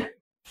side,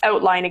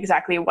 outline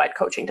exactly what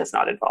coaching does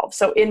not involve.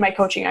 So in my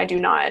coaching, I do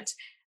not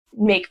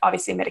make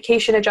obviously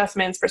medication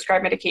adjustments,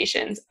 prescribe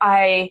medications.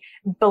 I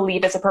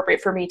believe it's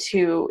appropriate for me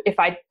to, if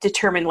I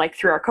determine like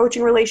through our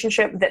coaching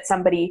relationship that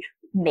somebody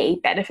may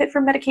benefit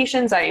from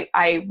medications,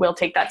 I will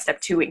take that step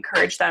to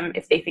encourage them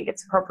if they think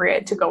it's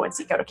appropriate to go and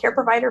seek out a care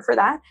provider for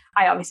that.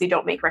 I obviously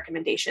don't make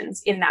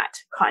recommendations in that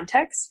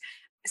context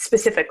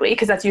specifically,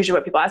 because that's usually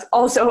what people ask.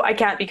 Also, I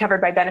can't be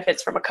covered by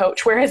benefits from a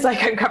coach, whereas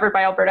like I'm covered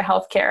by Alberta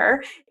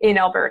Healthcare in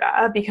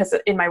Alberta because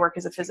in my work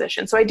as a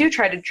physician. So I do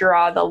try to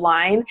draw the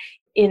line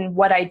in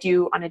what I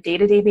do on a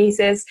day-to-day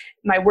basis.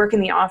 My work in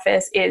the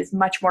office is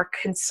much more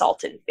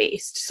consultant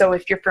based. So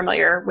if you're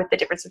familiar with the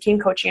difference between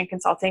coaching and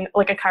consulting,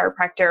 like a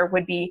chiropractor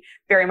would be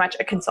very much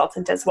a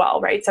consultant as well,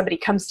 right? Somebody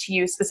comes to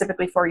you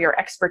specifically for your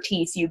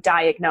expertise, you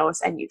diagnose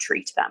and you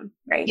treat them,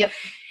 right? Yep.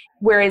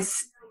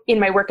 Whereas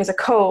in my work as a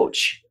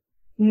coach,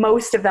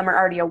 most of them are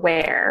already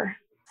aware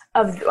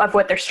of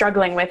what they're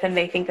struggling with, and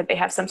they think that they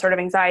have some sort of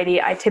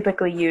anxiety. I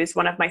typically use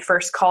one of my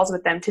first calls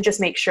with them to just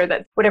make sure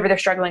that whatever they're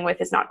struggling with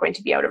is not going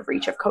to be out of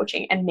reach of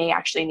coaching and may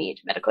actually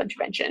need medical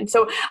intervention.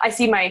 So I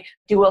see my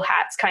dual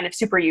hats kind of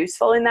super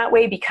useful in that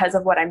way because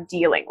of what I'm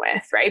dealing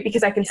with, right?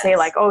 Because I can say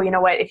like, oh, you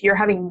know what, if you're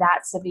having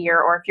that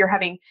severe, or if you're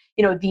having,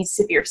 you know, these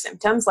severe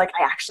symptoms, like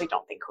I actually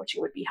don't think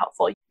coaching would be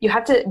helpful. You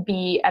have to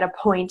be at a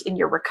point in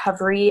your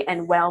recovery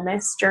and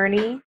wellness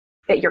journey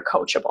that you're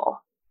coachable.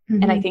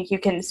 And I think you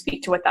can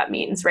speak to what that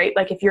means, right?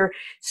 Like if you're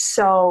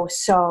so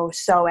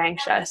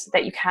anxious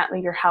that you can't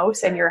leave your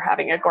house and you're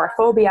having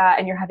agoraphobia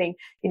and you're having,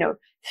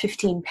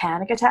 15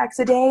 panic attacks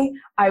a day,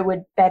 I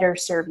would better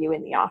serve you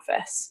in the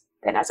office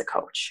than as a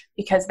coach,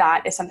 because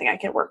that is something I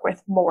can work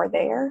with more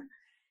there.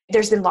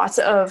 There's been lots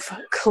of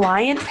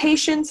client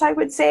patients, I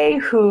would say,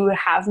 who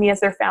have me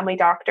as their family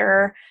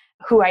doctor,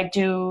 who I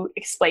do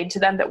explain to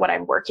them that what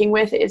I'm working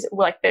with is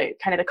like the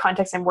kind of the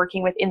context I'm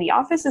working with in the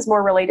office is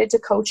more related to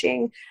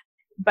coaching.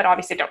 But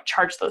obviously don't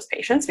charge those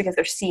patients because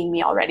they're seeing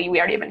me already. We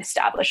already have an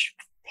established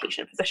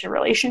patient-physician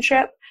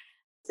relationship.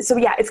 So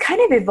yeah, it's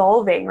kind of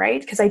evolving,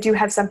 right? Because I do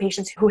have some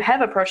patients who have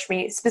approached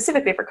me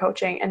specifically for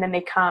coaching, and then they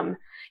come,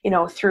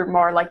 through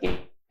more like the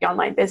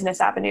online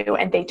business avenue,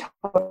 and they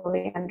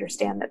totally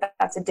understand that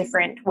that's a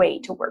different way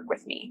to work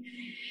with me.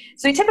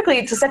 So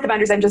typically, to set the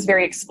boundaries, I'm just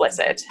very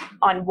explicit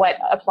on what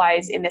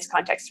applies in this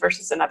context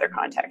versus another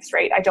context,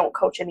 right? I don't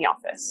coach in the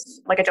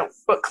office. Like I don't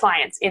book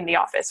clients in the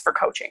office for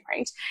coaching,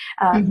 right?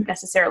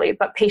 Necessarily,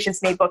 but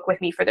patients may book with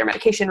me for their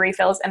medication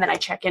refills, and then I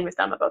check in with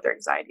them about their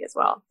anxiety as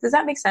well. Does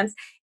that make sense?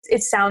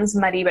 It sounds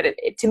muddy, but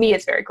to me,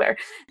 it's very clear.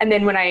 And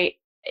then when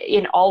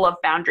in all of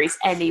boundaries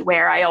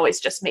anywhere, I always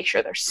just make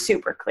sure they're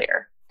super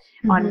clear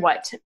on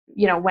what,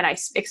 when I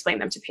explain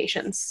them to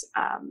patients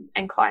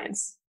and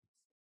clients.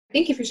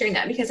 Thank you for sharing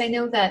that, because I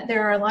know that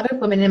there are a lot of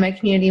women in my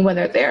community,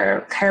 whether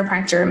they're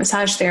chiropractor,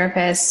 massage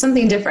therapist,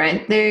 something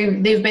different.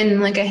 They've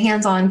been like a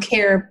hands-on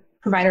care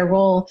provider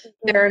role.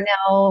 They're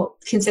now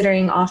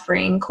considering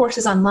offering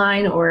courses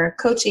online or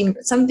coaching,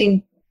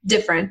 something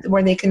different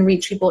where they can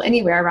reach people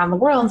anywhere around the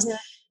world.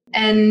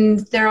 And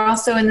they're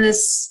also in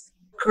this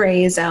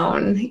gray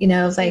zone,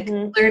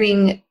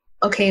 learning,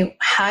 okay,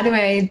 how do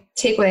I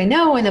take what I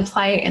know and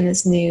apply it in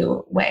this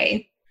new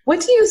way?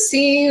 What do you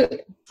see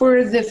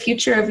for the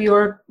future of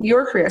your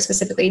career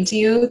specifically? Do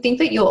you think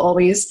that you'll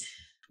always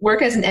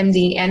work as an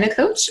MD and a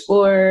coach,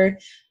 or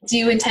do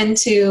you intend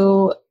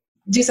to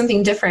do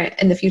something different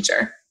in the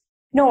future?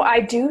 No, I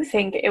do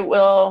think it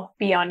will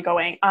be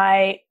ongoing.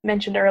 I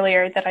mentioned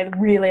earlier that I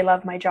really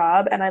love my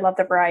job and I love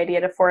the variety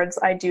it affords.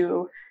 I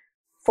do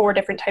 4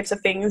 different types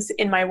of things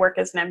in my work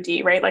as an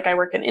MD, right? Like I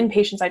work in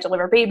inpatients, I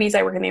deliver babies,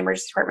 I work in the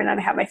emergency department, and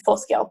I have my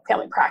full-scale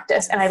family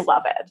practice, and I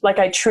love it. Like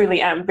I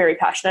truly am very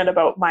passionate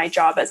about my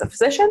job as a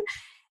physician,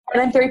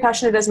 and I'm very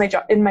passionate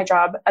in my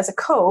job as a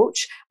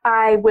coach.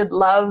 I would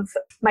love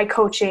my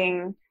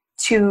coaching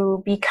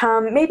to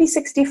become maybe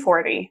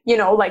 60-40,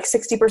 like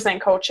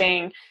 60%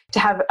 coaching, to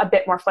have a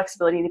bit more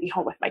flexibility to be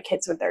home with my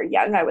kids when they're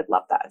young. I would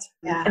love that.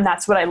 Yeah. And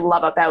that's what I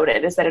love about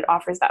it, is that it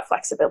offers that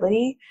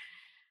flexibility.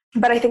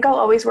 But I think I'll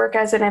always work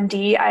as an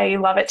MD. I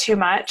love it too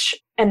much.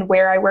 And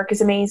where I work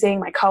is amazing.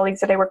 My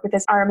colleagues that I work with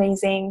are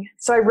amazing.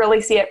 So I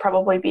really see it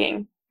probably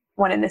being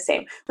one and the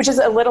same, which is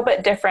a little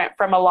bit different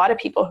from a lot of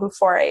people who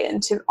foray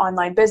into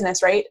online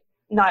business, right?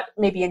 Not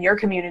maybe in your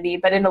community,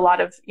 but in a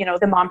lot of,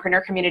 the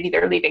mompreneur community,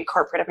 they're leaving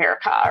corporate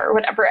America or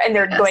whatever, and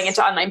they're going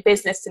into online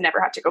business to never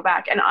have to go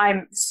back. And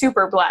I'm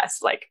super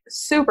blessed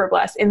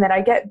in that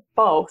I get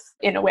both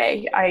in a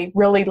way. I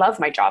really love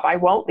my job. I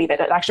won't leave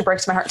it. It actually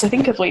breaks my heart to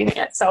think of leaving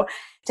it. So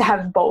to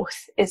have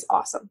both is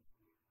awesome.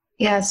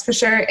 Yes, for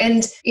sure.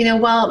 And,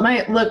 while it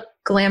might look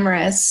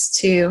glamorous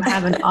to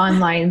have an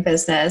online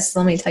business,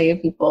 let me tell you,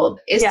 people,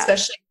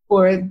 especially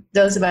for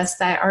those of us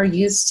that are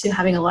used to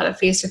having a lot of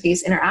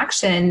face-to-face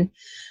interaction,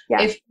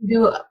 if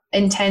you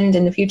intend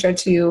in the future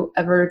to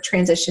ever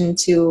transition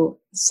to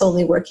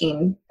solely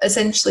working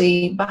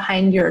essentially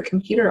behind your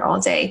computer all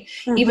day,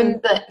 even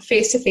the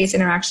face-to-face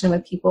interaction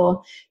with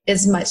people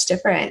is much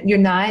different. You're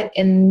not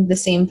in the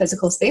same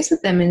physical space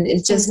with them, and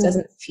it just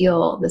doesn't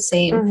feel the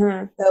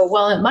same. So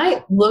while it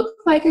might look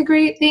like a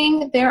great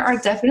thing, there are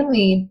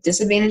definitely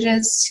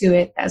disadvantages to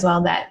it as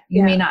well that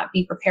you may not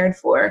be prepared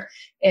for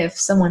if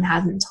someone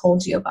hasn't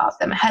told you about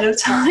them ahead of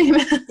time.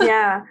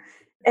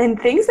 And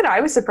things that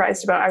I was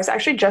surprised about, I was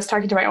actually just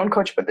talking to my own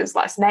coach about this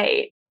last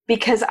night,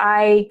 because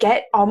I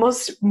get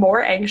almost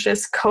more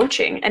anxious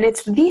coaching. And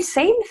it's the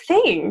same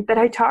thing that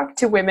I talk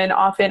to women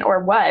often,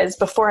 or was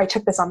before I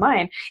took this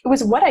online. It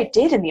was what I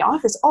did in the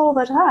office all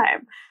the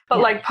time.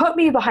 But put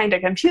me behind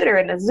a computer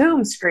and a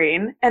Zoom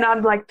screen and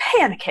I'm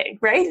panicking,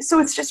 right? So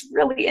it's just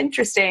really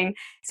interesting.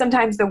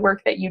 Sometimes the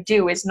work that you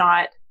do is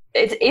not,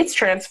 it's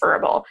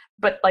transferable,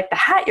 but the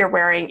hat you're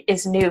wearing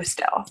is new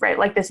still,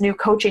 right? This new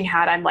coaching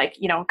hat, I'm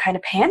kind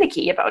of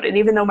panicky about it,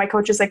 even though my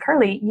coach is like,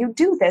 Carly, you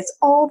do this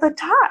all the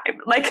time.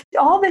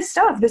 All this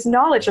stuff, this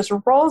knowledge just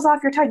rolls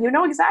off your tongue. You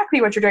know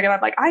exactly what you're doing. And I'm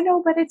like, I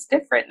know, but it's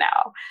different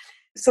now.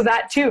 So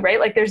that too,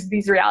 right? There's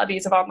these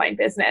realities of online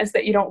business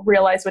that you don't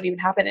realize what even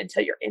happened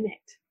until you're in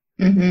it.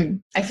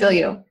 I feel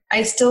you.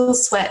 I still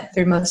sweat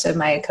through most of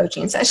my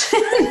coaching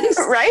sessions.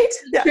 Right?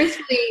 Yeah.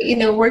 Truthfully,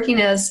 working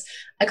as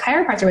a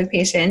chiropractor with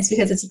patients,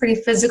 because it's a pretty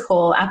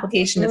physical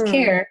application of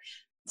care.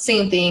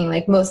 Same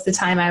thing. Most of the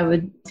time I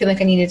would feel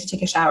like I needed to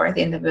take a shower at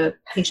the end of a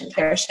patient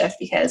care shift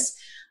because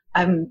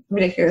I'm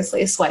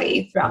ridiculously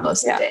sweaty throughout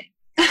most of the day.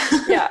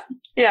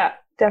 Yeah,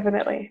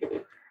 definitely.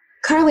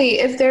 Carly,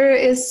 if there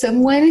is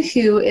someone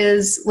who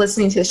is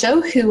listening to the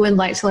show who would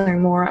like to learn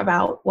more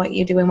about what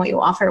you do and what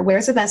you offer,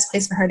 where's the best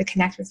place for her to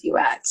connect with you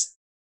at?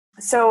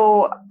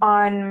 So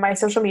on my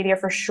social media,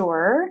 for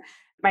sure,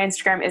 my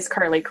Instagram is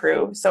Carly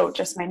Crewe. So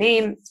just my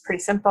name, it's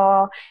pretty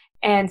simple.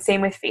 And same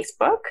with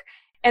Facebook.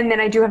 And then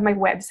I do have my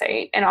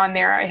website, and on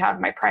there I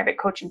have my private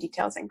coaching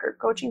details and group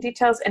coaching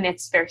details. And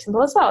it's very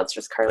simple as well. It's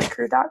just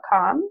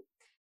carlycrewe.com.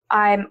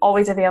 I'm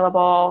always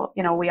available.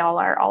 We all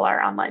are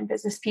online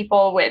business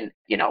people when,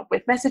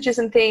 with messages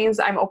and things.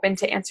 I'm open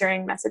to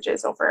answering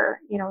messages over,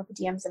 the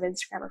DMs of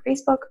Instagram or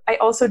Facebook. I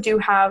also do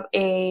have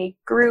a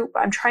group.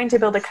 I'm trying to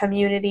build a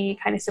community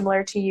kind of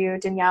similar to you,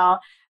 Danielle,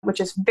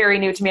 which is very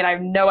new to me and I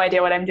have no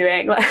idea what I'm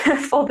doing,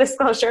 full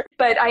disclosure.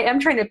 But I am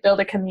trying to build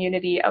a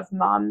community of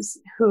moms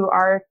who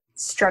are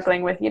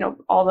struggling with,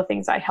 all the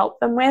things I help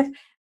them with.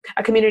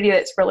 A community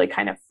that's really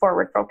kind of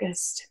forward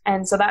focused.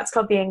 And so that's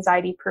called the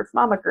Anxiety Proof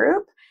Mama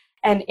Group.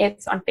 And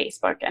it's on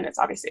Facebook, and it's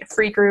obviously a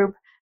free group.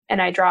 And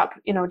I drop,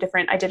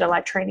 I did a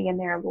live training in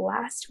there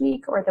last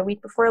week or the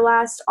week before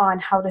last on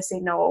how to say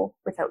no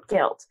without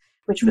guilt,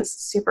 which was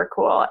super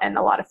cool and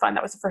a lot of fun.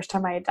 That was the first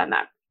time I had done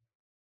that.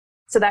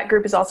 So that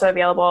group is also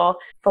available,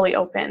 fully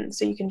open.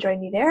 So you can join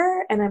me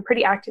there, and I'm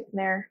pretty active in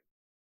there.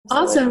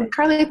 Awesome.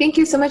 Carly, thank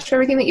you so much for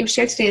everything that you've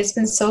shared today. It's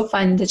been so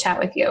fun to chat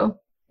with you.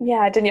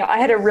 Yeah, Danielle, I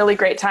had a really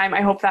great time. I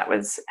hope that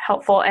was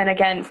helpful. And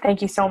again,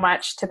 thank you so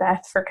much to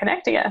Beth for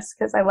connecting us,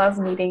 because I love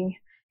meeting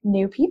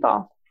new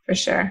people. For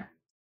sure.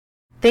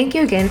 Thank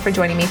you again for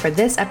joining me for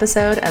this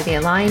episode of the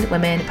Aligned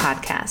Women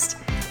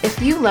podcast.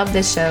 If you love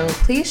this show,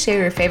 please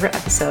share your favorite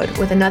episode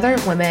with another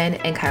woman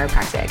in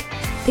chiropractic.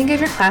 Think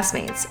of your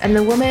classmates and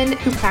the women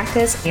who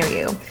practice near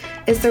you.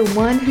 Is there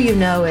one who you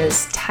know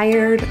is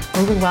tired,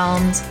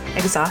 overwhelmed,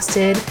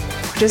 exhausted,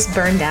 or just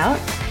burned out?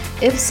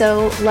 If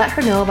so, let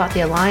her know about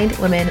the Aligned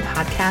Women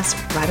podcast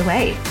right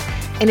away.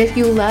 And if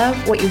you love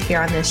what you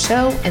hear on this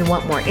show and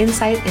want more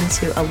insight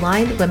into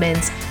Aligned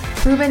Women's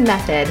proven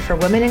method for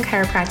women in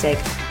chiropractic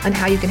on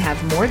how you can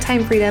have more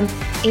time freedom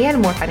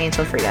and more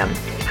financial freedom,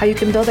 how you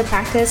can build a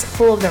practice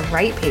full of the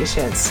right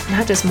patients,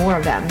 not just more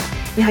of them,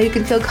 and how you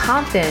can feel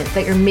confident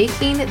that you're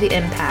making the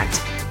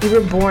impact you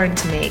were born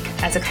to make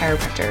as a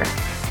chiropractor,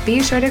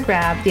 be sure to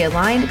grab the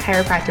Aligned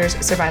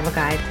Chiropractors Survival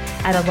Guide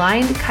at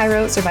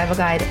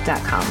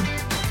alignedchirosurvivalguide.com.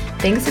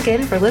 Thanks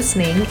again for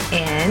listening,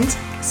 and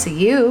see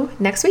you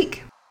next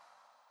week.